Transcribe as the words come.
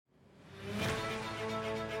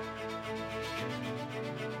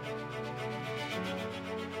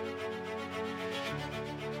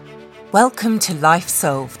Welcome to Life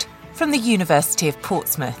Solved from the University of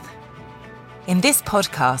Portsmouth. In this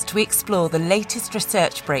podcast, we explore the latest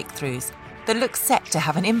research breakthroughs that look set to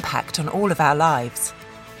have an impact on all of our lives.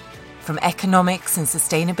 From economics and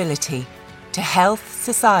sustainability to health,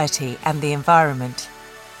 society and the environment,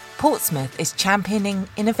 Portsmouth is championing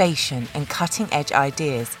innovation and cutting-edge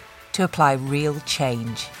ideas to apply real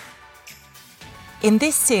change. In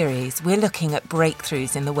this series, we're looking at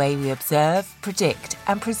breakthroughs in the way we observe, predict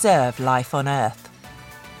and preserve life on Earth.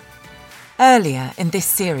 Earlier in this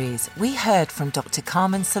series, we heard from Dr.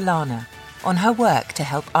 Carmen Solana on her work to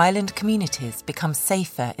help island communities become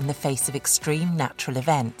safer in the face of extreme natural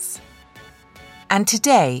events. And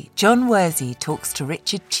today, John Worsey talks to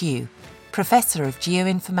Richard Tew, Professor of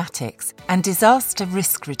Geoinformatics and Disaster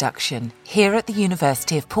Risk Reduction here at the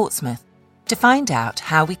University of Portsmouth, to find out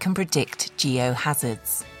how we can predict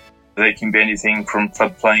geohazards. They can be anything from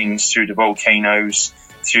floodplains through to volcanoes,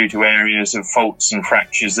 through to areas of faults and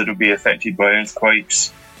fractures that will be affected by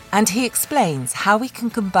earthquakes. And he explains how we can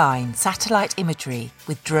combine satellite imagery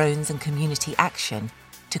with drones and community action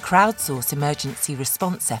to crowdsource emergency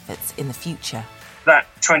response efforts in the future. That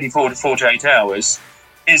 24 to 48 hours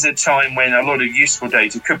is a time when a lot of useful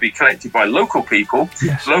data could be collected by local people,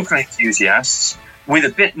 local enthusiasts, with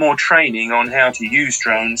a bit more training on how to use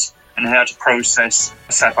drones and how to process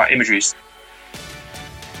satellite imagery.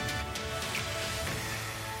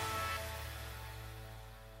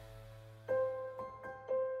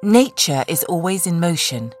 Nature is always in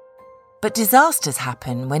motion, but disasters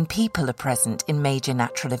happen when people are present in major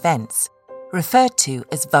natural events, referred to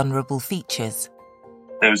as vulnerable features.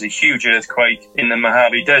 There was a huge earthquake in the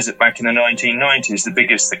Mojave Desert back in the 1990s, the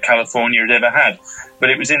biggest that California had ever had.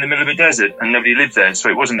 But it was in the middle of a desert and nobody lived there, so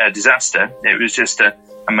it wasn't a disaster. It was just a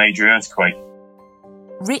major earthquake.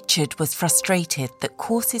 Richard was frustrated that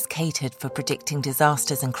courses catered for predicting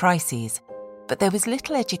disasters and crises, but there was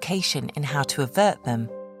little education in how to avert them.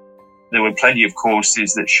 There were plenty of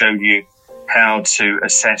courses that showed you how to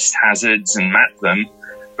assess hazards and map them,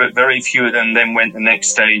 but very few of them then went the next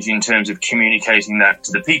stage in terms of communicating that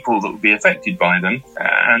to the people that would be affected by them,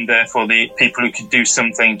 and therefore the people who could do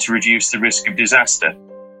something to reduce the risk of disaster.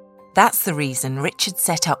 That's the reason Richard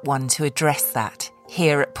set up one to address that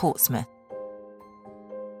here at Portsmouth.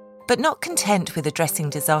 But not content with addressing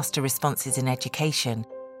disaster responses in education,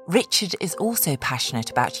 Richard is also passionate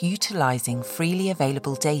about utilising freely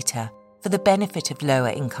available data for the benefit of lower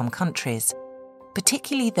income countries,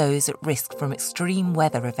 particularly those at risk from extreme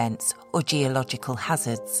weather events or geological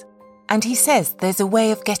hazards. And he says there's a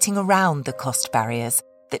way of getting around the cost barriers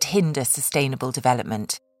that hinder sustainable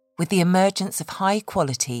development with the emergence of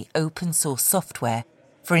high-quality open-source software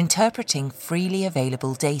for interpreting freely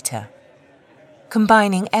available data.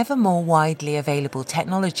 Combining ever more widely available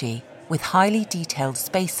technology with highly detailed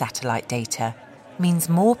space satellite data means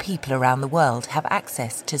more people around the world have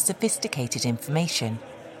access to sophisticated information.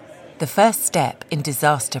 The first step in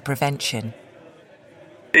disaster prevention.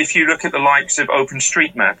 If you look at the likes of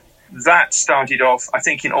OpenStreetMap, that started off, I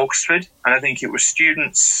think, in Oxford, and I think it was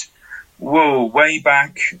students, way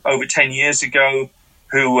back over 10 years ago,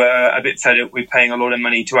 who were a bit fed up with paying a lot of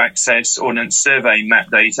money to access Ordnance Survey map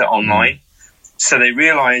data online. So they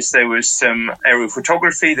realised there was some aerial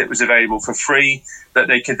photography that was available for free that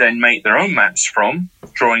they could then make their own maps from,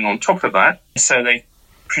 drawing on top of that. So they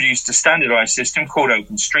produced a standardised system called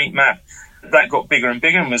OpenStreetMap. That got bigger and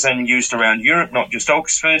bigger and was then used around Europe, not just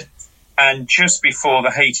Oxford. And just before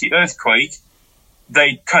the Haiti earthquake,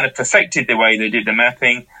 they kind of perfected the way they did the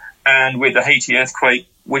mapping. And with the Haiti earthquake,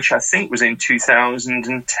 which I think was in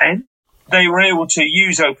 2010, they were able to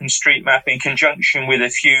use OpenStreetMap in conjunction with a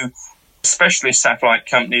few specialist satellite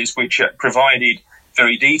companies which provided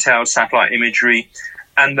very detailed satellite imagery,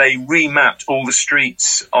 and they remapped all the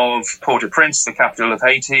streets of Port-au-Prince, the capital of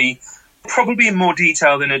Haiti, probably in more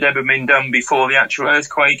detail than had ever been done before the actual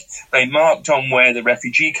earthquake. They marked on where the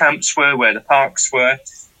refugee camps were, where the parks were,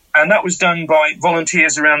 and that was done by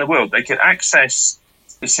volunteers around the world. They could access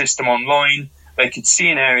the system online, they could see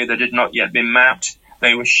an area that had not yet been mapped,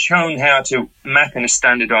 they were shown how to map in a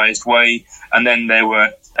standardized way, and then there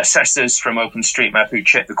were assessors from OpenStreetMap who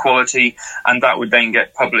checked the quality, and that would then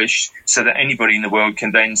get published so that anybody in the world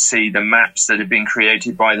can then see the maps that have been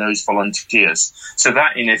created by those volunteers. So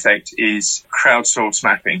that, in effect, is crowdsourced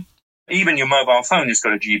mapping. Even your mobile phone has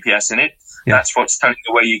got a GPS in it. Yeah. That's what's telling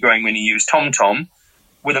you where you're going when you use TomTom.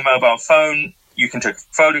 With a mobile phone, you can take a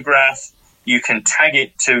photograph, you can tag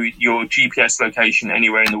it to your GPS location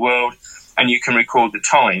anywhere in the world, and you can record the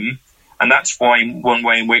time. And that's why one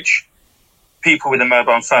way in which people with a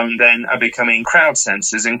mobile phone then are becoming crowd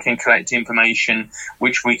sensors and can collect information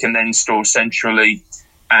which we can then store centrally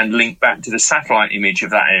and link back to the satellite image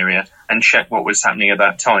of that area and check what was happening at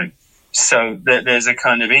that time. So there's a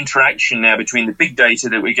kind of interaction now between the big data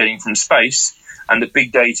that we're getting from space and the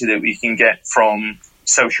big data that we can get from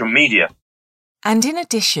social media. And in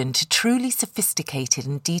addition to truly sophisticated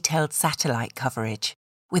and detailed satellite coverage,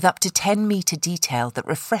 with up to 10-metre detail that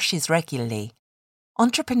refreshes regularly,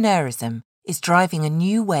 entrepreneurism is driving a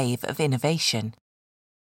new wave of innovation.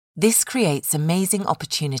 This creates amazing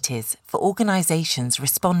opportunities for organisations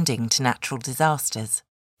responding to natural disasters.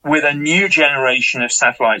 With a new generation of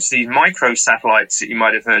satellites, these microsatellites that you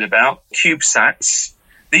might have heard about, CubeSats,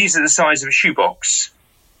 these are the size of a shoebox.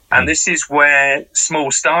 And this is where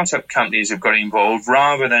small startup companies have got involved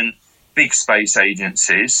rather than big space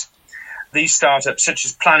agencies. These startups, such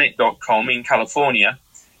as Planet.com in California,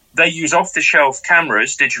 they use off-the-shelf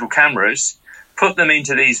cameras, digital cameras, put them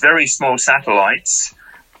into these very small satellites,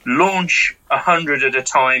 launch 100 at a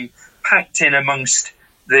time, packed in amongst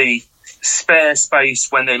the spare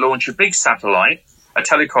space when they launch a big satellite, a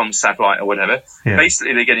telecom satellite or whatever. Yeah.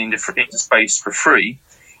 Basically, they get into space for free.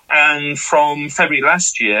 And from February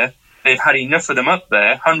last year, they've had enough of them up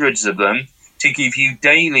there, hundreds of them, to give you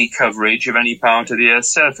daily coverage of any part of the Earth's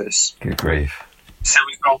surface. Good grief. So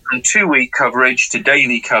we've gone from 2-week coverage to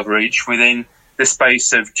daily coverage within the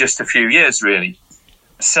space of just a few years, really.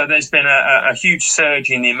 So there's been a huge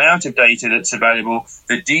surge in the amount of data that's available,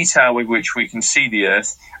 the detail with which we can see the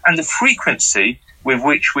Earth, and the frequency with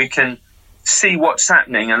which we can see what's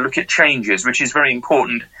happening and look at changes, which is very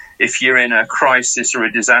important if you're in a crisis or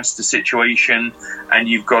a disaster situation and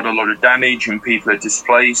you've got a lot of damage and people are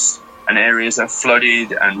displaced and areas are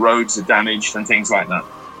flooded and roads are damaged and things like that.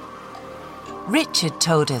 Richard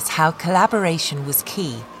told us how collaboration was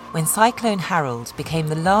key when Cyclone Harold became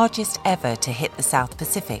the largest ever to hit the South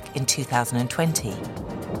Pacific in 2020.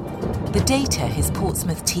 The data his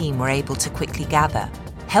Portsmouth team were able to quickly gather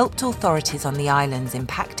helped authorities on the islands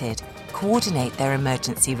impacted coordinate their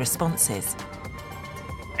emergency responses.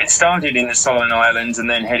 It started in the Solomon Islands and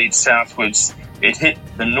then headed southwards. It hit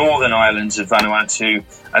the northern islands of Vanuatu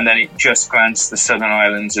and then it just glanced the southern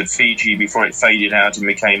islands of Fiji before it faded out and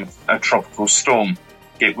became a tropical storm.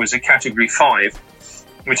 It was a Category 5,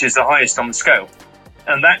 which is the highest on the scale.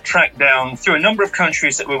 And that tracked down through a number of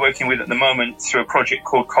countries that we're working with at the moment through a project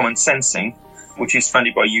called Common Sensing, which is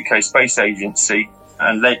funded by UK Space Agency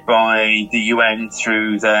and led by the UN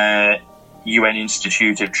through their UN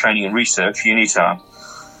Institute of Training and Research, UNITAR.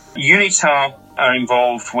 UNITAR are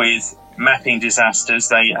involved with mapping disasters.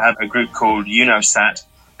 They have a group called UNOSAT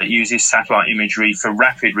that uses satellite imagery for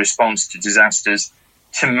rapid response to disasters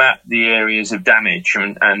to map the areas of damage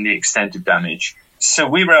and the extent of damage. So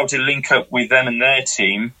we were able to link up with them and their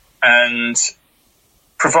team and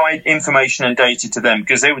provide information and data to them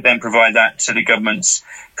because they would then provide that to the governments,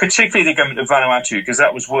 particularly the government of Vanuatu, because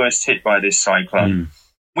that was worst hit by this cyclone.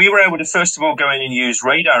 We were able to, first of all, go in and use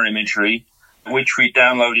radar imagery, which we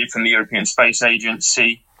downloaded from the European Space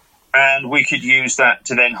Agency, and we could use that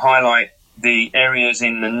to then highlight the areas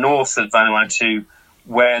in the north of Vanuatu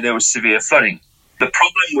where there was severe flooding. The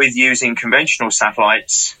problem with using conventional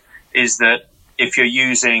satellites is that if you're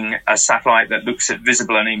using a satellite that looks at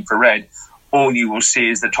visible and infrared, all you will see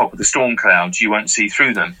is the top of the storm clouds. You won't see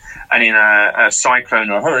through them. And in a cyclone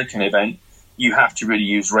or hurricane event, you have to really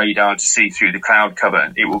use radar to see through the cloud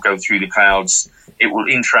cover. It will go through the clouds. It will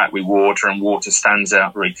interact with water, and water stands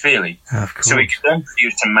out very clearly. So we could then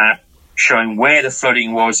produce a map showing where the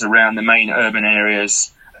flooding was around the main urban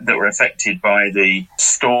areas that were affected by the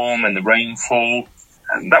storm and the rainfall.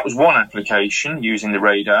 And that was one application, using the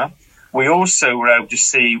radar. We also were able to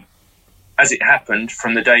see, as it happened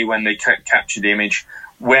from the day when they captured the image,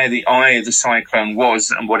 where the eye of the cyclone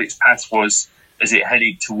was and what its path was as it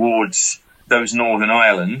headed towards those northern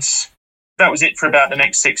islands. That was it for about the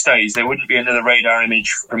next 6 days. There wouldn't be another radar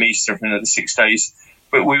image from Easter for another 6 days.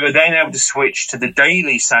 But we were then able to switch to the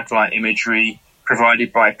daily satellite imagery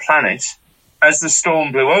provided by Planet. As the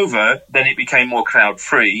storm blew over, then it became more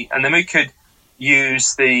cloud-free, and then we could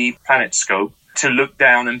use the PlanetScope to look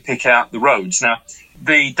down and pick out the roads. Now,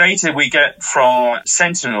 the data we get from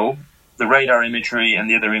Sentinel, the radar imagery and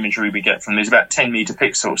the other imagery we get from them is about 10 meter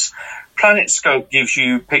pixels. PlanetScope gives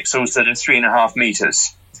you pixels that are 3.5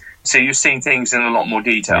 meters. So you're seeing things in a lot more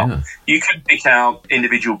detail. Yeah. You can pick out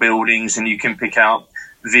individual buildings and you can pick out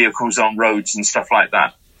vehicles on roads and stuff like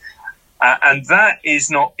that. And that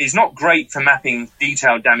is not great for mapping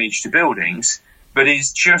detailed damage to buildings, but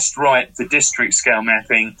is just right for district scale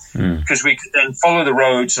mapping, because we could then follow the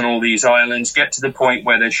roads on all these islands, get to the point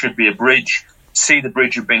where there should be a bridge, see the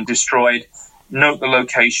bridge have been destroyed, note the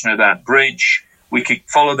location of that bridge. We could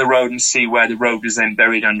follow the road and see where the road was then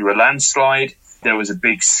buried under a landslide. There was a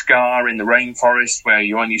big scar in the rainforest where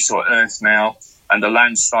you only saw earth now, and the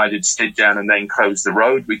landslide had slid down and then closed the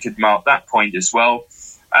road. We could mark that point as well.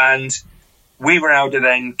 And we were able to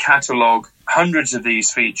then catalogue hundreds of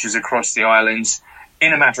these features across the islands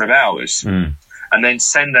in a matter of hours, and then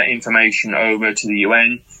send that information over to the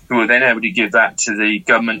UN, who were then able to give that to the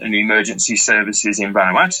government and the emergency services in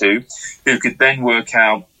Vanuatu, who could then work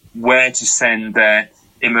out where to send their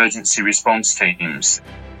emergency response teams.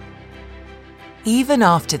 Even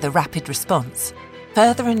after the rapid response,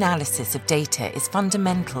 further analysis of data is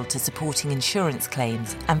fundamental to supporting insurance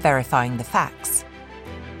claims and verifying the facts.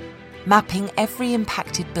 Mapping every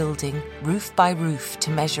impacted building, roof by roof, to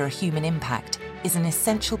measure a human impact is an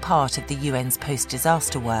essential part of the UN's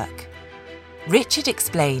post-disaster work. Richard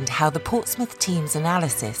explained how the Portsmouth team's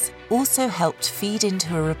analysis also helped feed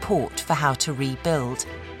into a report for how to rebuild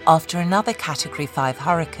after another Category 5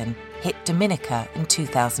 hurricane hit Dominica in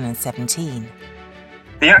 2017.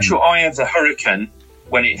 The actual eye of the hurricane,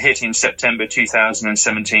 when it hit in September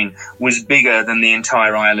 2017, was bigger than the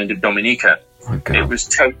entire island of Dominica. Okay. It was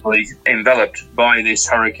totally enveloped by this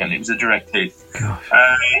hurricane. It was a direct hit.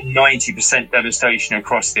 90% devastation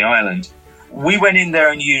across the island. We went in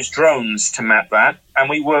there and used drones to map that,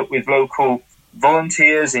 and we worked with local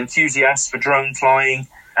volunteers, enthusiasts for drone flying,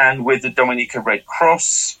 and with the Dominica Red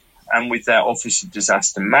Cross, and with their Office of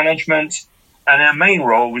Disaster Management. And our main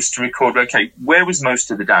role was to record, okay, where was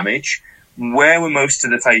most of the damage? Where were most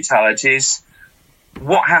of the fatalities?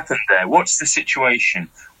 What happened there? What's the situation?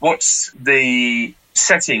 What's the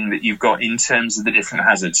setting that you've got in terms of the different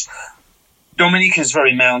hazards? Dominica is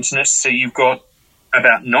very mountainous, so you've got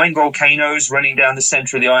about 9 volcanoes running down the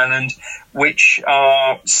centre of the island, which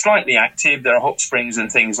are slightly active. There are hot springs and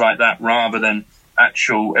things like that rather than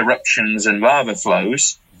actual eruptions and lava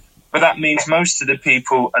flows. But that means most of the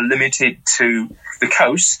people are limited to the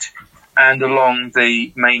coast and along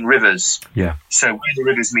the main rivers. Yeah. So where the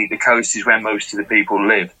rivers meet the coast is where most of the people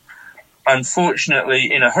live.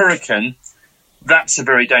 Unfortunately, in a hurricane, that's a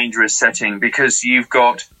very dangerous setting because you've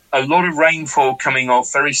got a lot of rainfall coming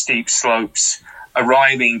off very steep slopes,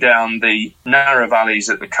 arriving down the narrow valleys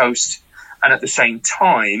at the coast. And at the same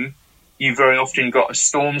time, you've very often got a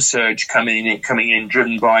storm surge coming in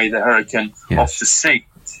driven by the hurricane off the sea.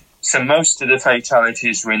 So most of the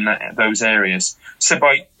fatalities were in those areas. So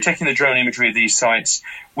by taking the drone imagery of these sites,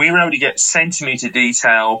 we were able to get centimetre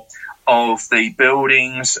detail of the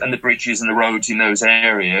buildings and the bridges and the roads in those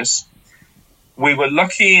areas. We were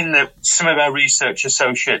lucky in that some of our research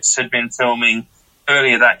associates had been filming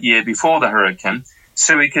earlier that year before the hurricane,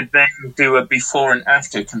 so we could then do a before and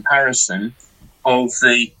after comparison of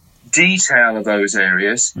the detail of those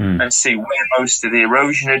areas and see where most of the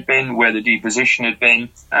erosion had been, where the deposition had been,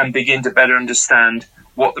 and begin to better understand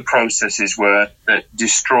what the processes were that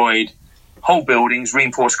destroyed whole buildings,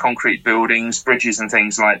 reinforced concrete buildings, bridges and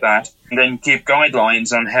things like that, and then give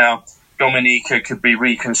guidelines on how Dominica could be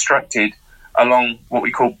reconstructed along what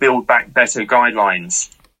we call Build Back Better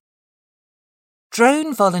guidelines.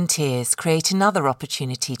 Drone volunteers create another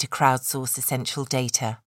opportunity to crowdsource essential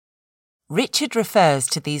data. Richard refers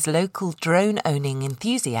to these local drone-owning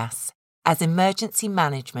enthusiasts as Emergency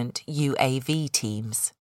Management UAV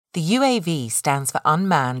teams. The UAV stands for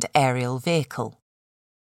Unmanned Aerial Vehicle.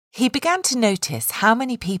 He began to notice how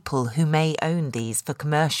many people who may own these for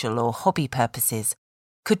commercial or hobby purposes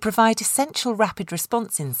could provide essential rapid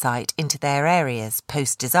response insight into their areas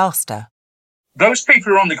post-disaster. Those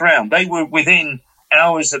people who are on the ground, they were within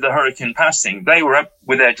hours of the hurricane passing. They were up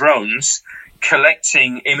with their drones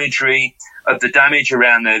collecting imagery of the damage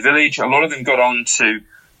around their village. A lot of them got onto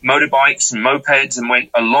motorbikes and mopeds and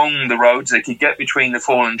went along the roads. They could get between the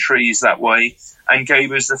fallen trees that way and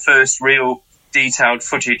gave us the first real detailed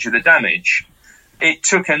footage of the damage. It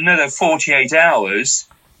took another 48 hours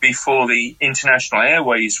before the international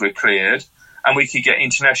airways were cleared and we could get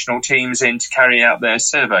international teams in to carry out their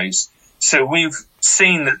surveys. So we've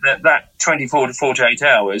seen that 24 to 48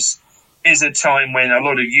 hours is a time when a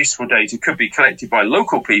lot of useful data could be collected by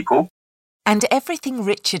local people. And everything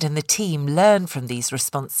Richard and the team learn from these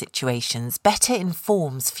response situations better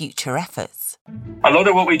informs future efforts. A lot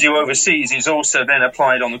of what we do overseas is also then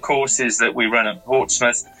applied on the courses that we run at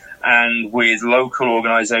Portsmouth and with local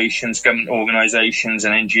organisations, government organisations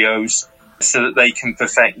and NGOs so that they can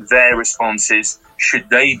perfect their responses should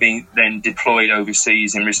they be then deployed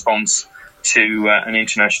overseas in response to an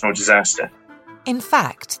international disaster. In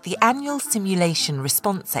fact, the annual simulation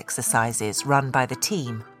response exercises run by the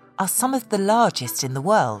team are some of the largest in the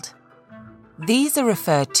world. These are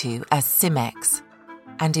referred to as SIMEX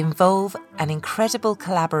and involve an incredible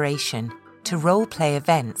collaboration to role-play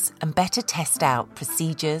events and better test out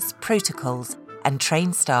procedures, protocols and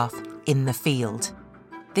train staff in the field.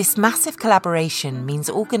 This massive collaboration means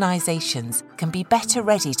organisations can be better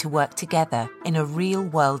ready to work together in a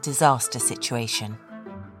real-world disaster situation.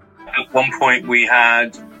 At one point we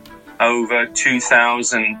had over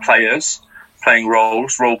 2,000 players playing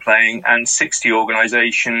role-playing, and 60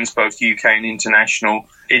 organisations, both UK and international.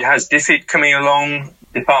 It has DFID coming along,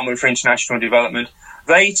 Department for International Development.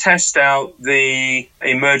 They test out the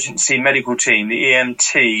emergency medical team, the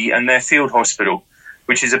EMT, and their field hospital,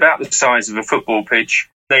 which is about the size of a football pitch.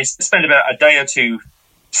 They spend about a day or two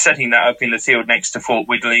setting that up in the field next to Fort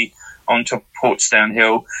Widley on top of Portsdown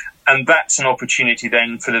Hill. And that's an opportunity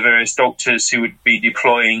then for the various doctors who would be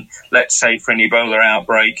deploying, let's say, for an Ebola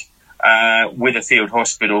outbreak with a field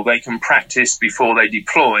hospital. They can practice before they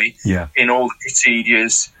deploy in all the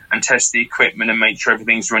procedures and test the equipment and make sure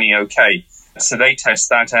everything's running okay. So they test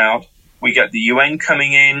that out. We get the UN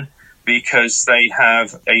coming in because they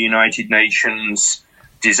have a United Nations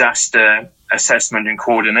disaster assessment and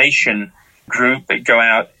coordination group that go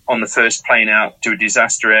out on the first plane out to a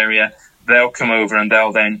disaster area. They'll come over and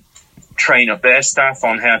they'll then train up their staff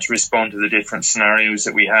on how to respond to the different scenarios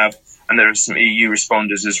that we have. And there are some EU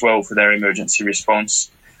responders as well for their emergency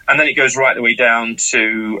response. And then it goes right the way down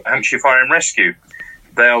to Hampshire Fire and Rescue.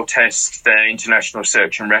 They'll test their international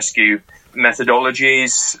search and rescue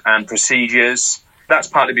methodologies and procedures. That's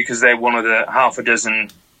partly because they're one of the half a dozen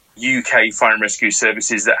UK fire and rescue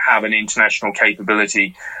services that have an international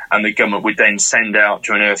capability, and the government would then send out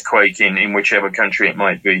to an earthquake in whichever country it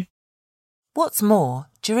might be. What's more,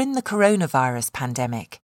 during the coronavirus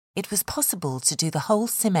pandemic, it was possible to do the whole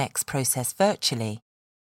CIMEX process virtually.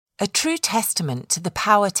 A true testament to the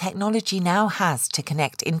power technology now has to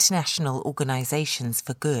connect international organisations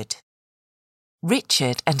for good.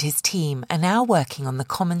 Richard and his team are now working on the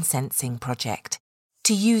Common Sensing project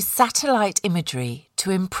to use satellite imagery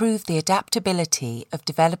to improve the adaptability of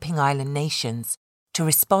developing island nations to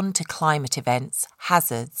respond to climate events,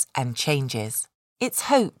 hazards and changes. It's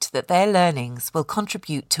hoped that their learnings will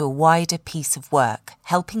contribute to a wider piece of work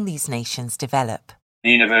helping these nations develop.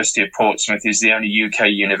 The University of Portsmouth is the only UK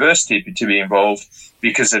university to be involved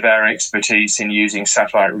because of our expertise in using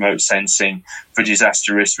satellite remote sensing for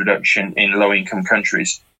disaster risk reduction in low-income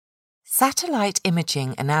countries. Satellite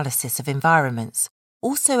imaging analysis of environments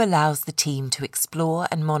also allows the team to explore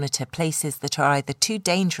and monitor places that are either too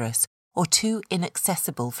dangerous or too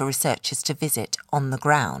inaccessible for researchers to visit on the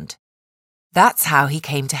ground. That's how he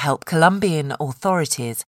came to help Colombian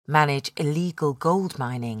authorities manage illegal gold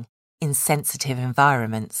mining in sensitive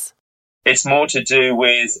environments. It's more to do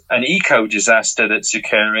with an eco-disaster that's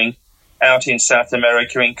occurring out in South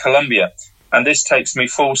America in Colombia. And this takes me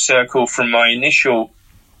full circle from my initial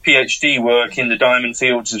PhD work in the diamond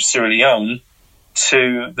fields of Sierra Leone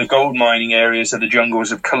to the gold mining areas of the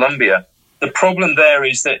jungles of Colombia. The problem there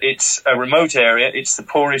is that it's a remote area. It's the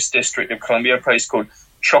poorest district of Colombia, a place called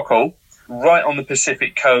Choco, right on the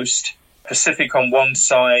Pacific coast, Pacific on one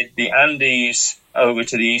side, the Andes over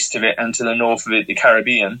to the east of it, and to the north of it, the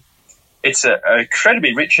Caribbean. It's an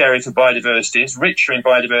incredibly rich area for biodiversity. It's richer in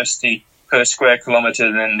biodiversity per square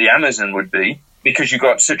kilometre than the Amazon would be, because you've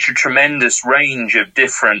got such a tremendous range of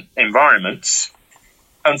different environments.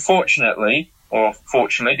 Unfortunately, or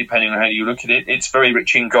fortunately, depending on how you look at it, it's very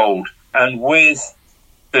rich in gold. And with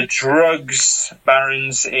the drugs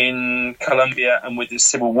barons in Colombia and with the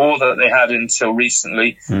civil war that they had until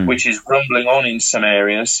recently, which is rumbling on in some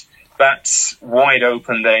areas, that's wide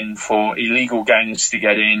open then for illegal gangs to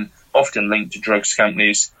get in, often linked to drugs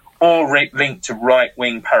companies, or linked to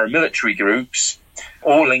right-wing paramilitary groups,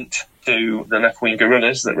 or linked to the left-wing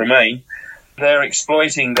guerrillas that remain. They're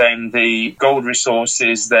exploiting then the gold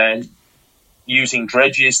resources. They're using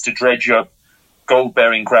dredges to dredge up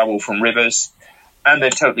gold-bearing gravel from rivers, and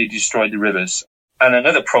they've totally destroyed the rivers. And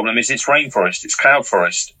another problem is it's rainforest, it's cloud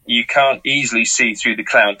forest. You can't easily see through the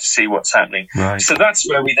cloud to see what's happening. Right. So that's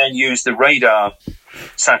where we then use the radar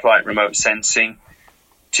satellite remote sensing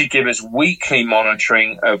to give us weekly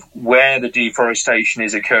monitoring of where the deforestation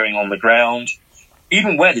is occurring on the ground,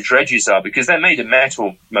 even where the dredges are, because they're made of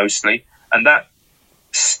metal mostly, and that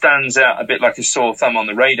stands out a bit like a sore thumb on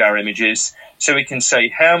the radar images. So we can say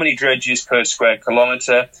how many dredges per square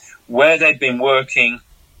kilometre, where they've been working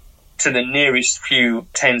to the nearest few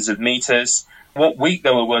tens of metres, what week they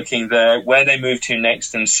were working there, where they moved to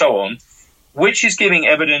next, and so on, which is giving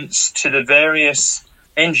evidence to the various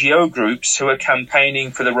NGO groups who are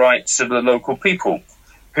campaigning for the rights of the local people,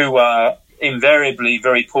 who are invariably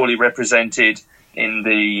very poorly represented in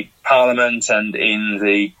the parliament and in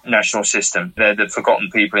the national system. They're the forgotten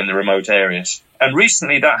people in the remote areas. And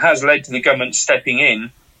recently that has led to the government stepping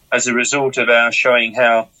in as a result of our showing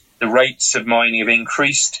how The rates of mining have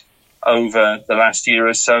increased over the last year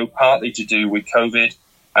or so, partly to do with COVID,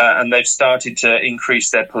 and they've started to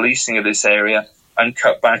increase their policing of this area and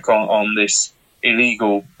cut back on this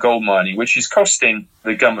illegal gold mining, which is costing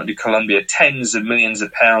the government of Colombia tens of millions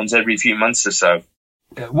of pounds every few months or so.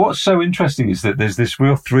 What's so interesting is that there's this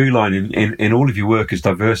real through line in all of your work, as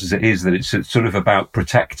diverse as it is, that it's sort of about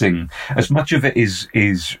protecting. As much of it is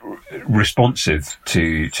responsive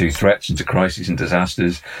to threats and to crises and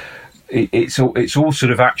disasters. It's all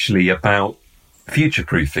sort of actually about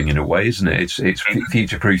future-proofing in a way, isn't it? It's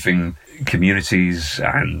future-proofing communities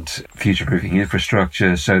and future-proofing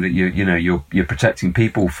infrastructure, so that you're protecting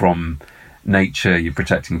people from nature, you're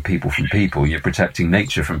protecting people from people, you're protecting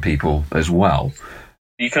nature from people as well.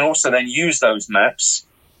 You can also then use those maps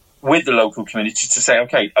with the local community to say,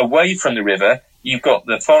 okay, away from the river, you've got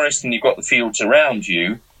the forest and you've got the fields around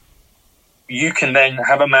you. You can then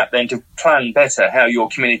have a map then to plan better how your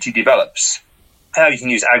community develops, how you can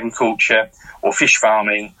use agriculture or fish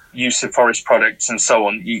farming, use of forest products and so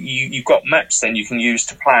on. You've got maps then you can use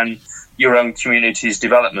to plan your own community's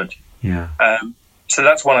development. Yeah. So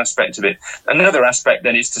that's one aspect of it. Another aspect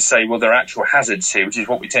then is to say, well, there are actual hazards here, which is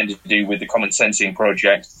what we tended to do with the Common Sensing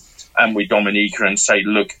Project and with Dominica, and say,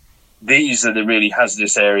 look, these are the really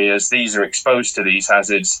hazardous areas. These are exposed to these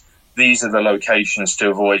hazards. These are the locations to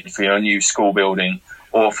avoid for your new school building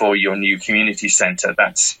or for your new community centre.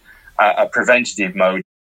 That's a preventative mode.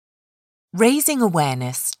 Raising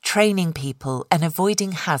awareness, training people and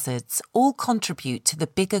avoiding hazards all contribute to the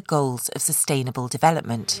bigger goals of sustainable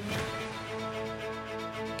development.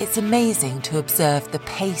 It's amazing to observe the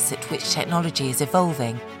pace at which technology is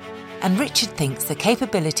evolving, and Richard thinks the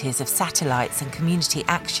capabilities of satellites and community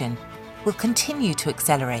action will continue to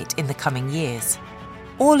accelerate in the coming years.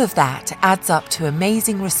 All of that adds up to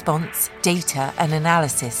amazing response, data and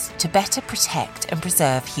analysis to better protect and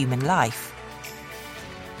preserve human life.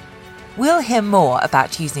 We'll hear more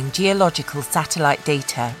about using geological satellite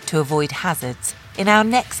data to avoid hazards in our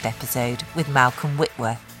next episode with Malcolm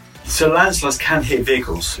Whitworth. So landslides can hit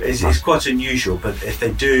vehicles. It's quite unusual, but if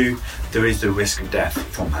they do, there is the risk of death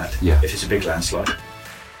from that, if it's a big landslide.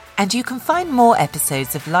 And you can find more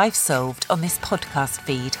episodes of Life Solved on this podcast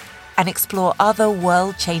feed and explore other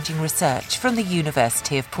world-changing research from the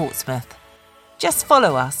University of Portsmouth. Just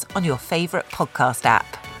follow us on your favourite podcast app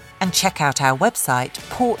and check out our website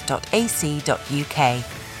port.ac.uk.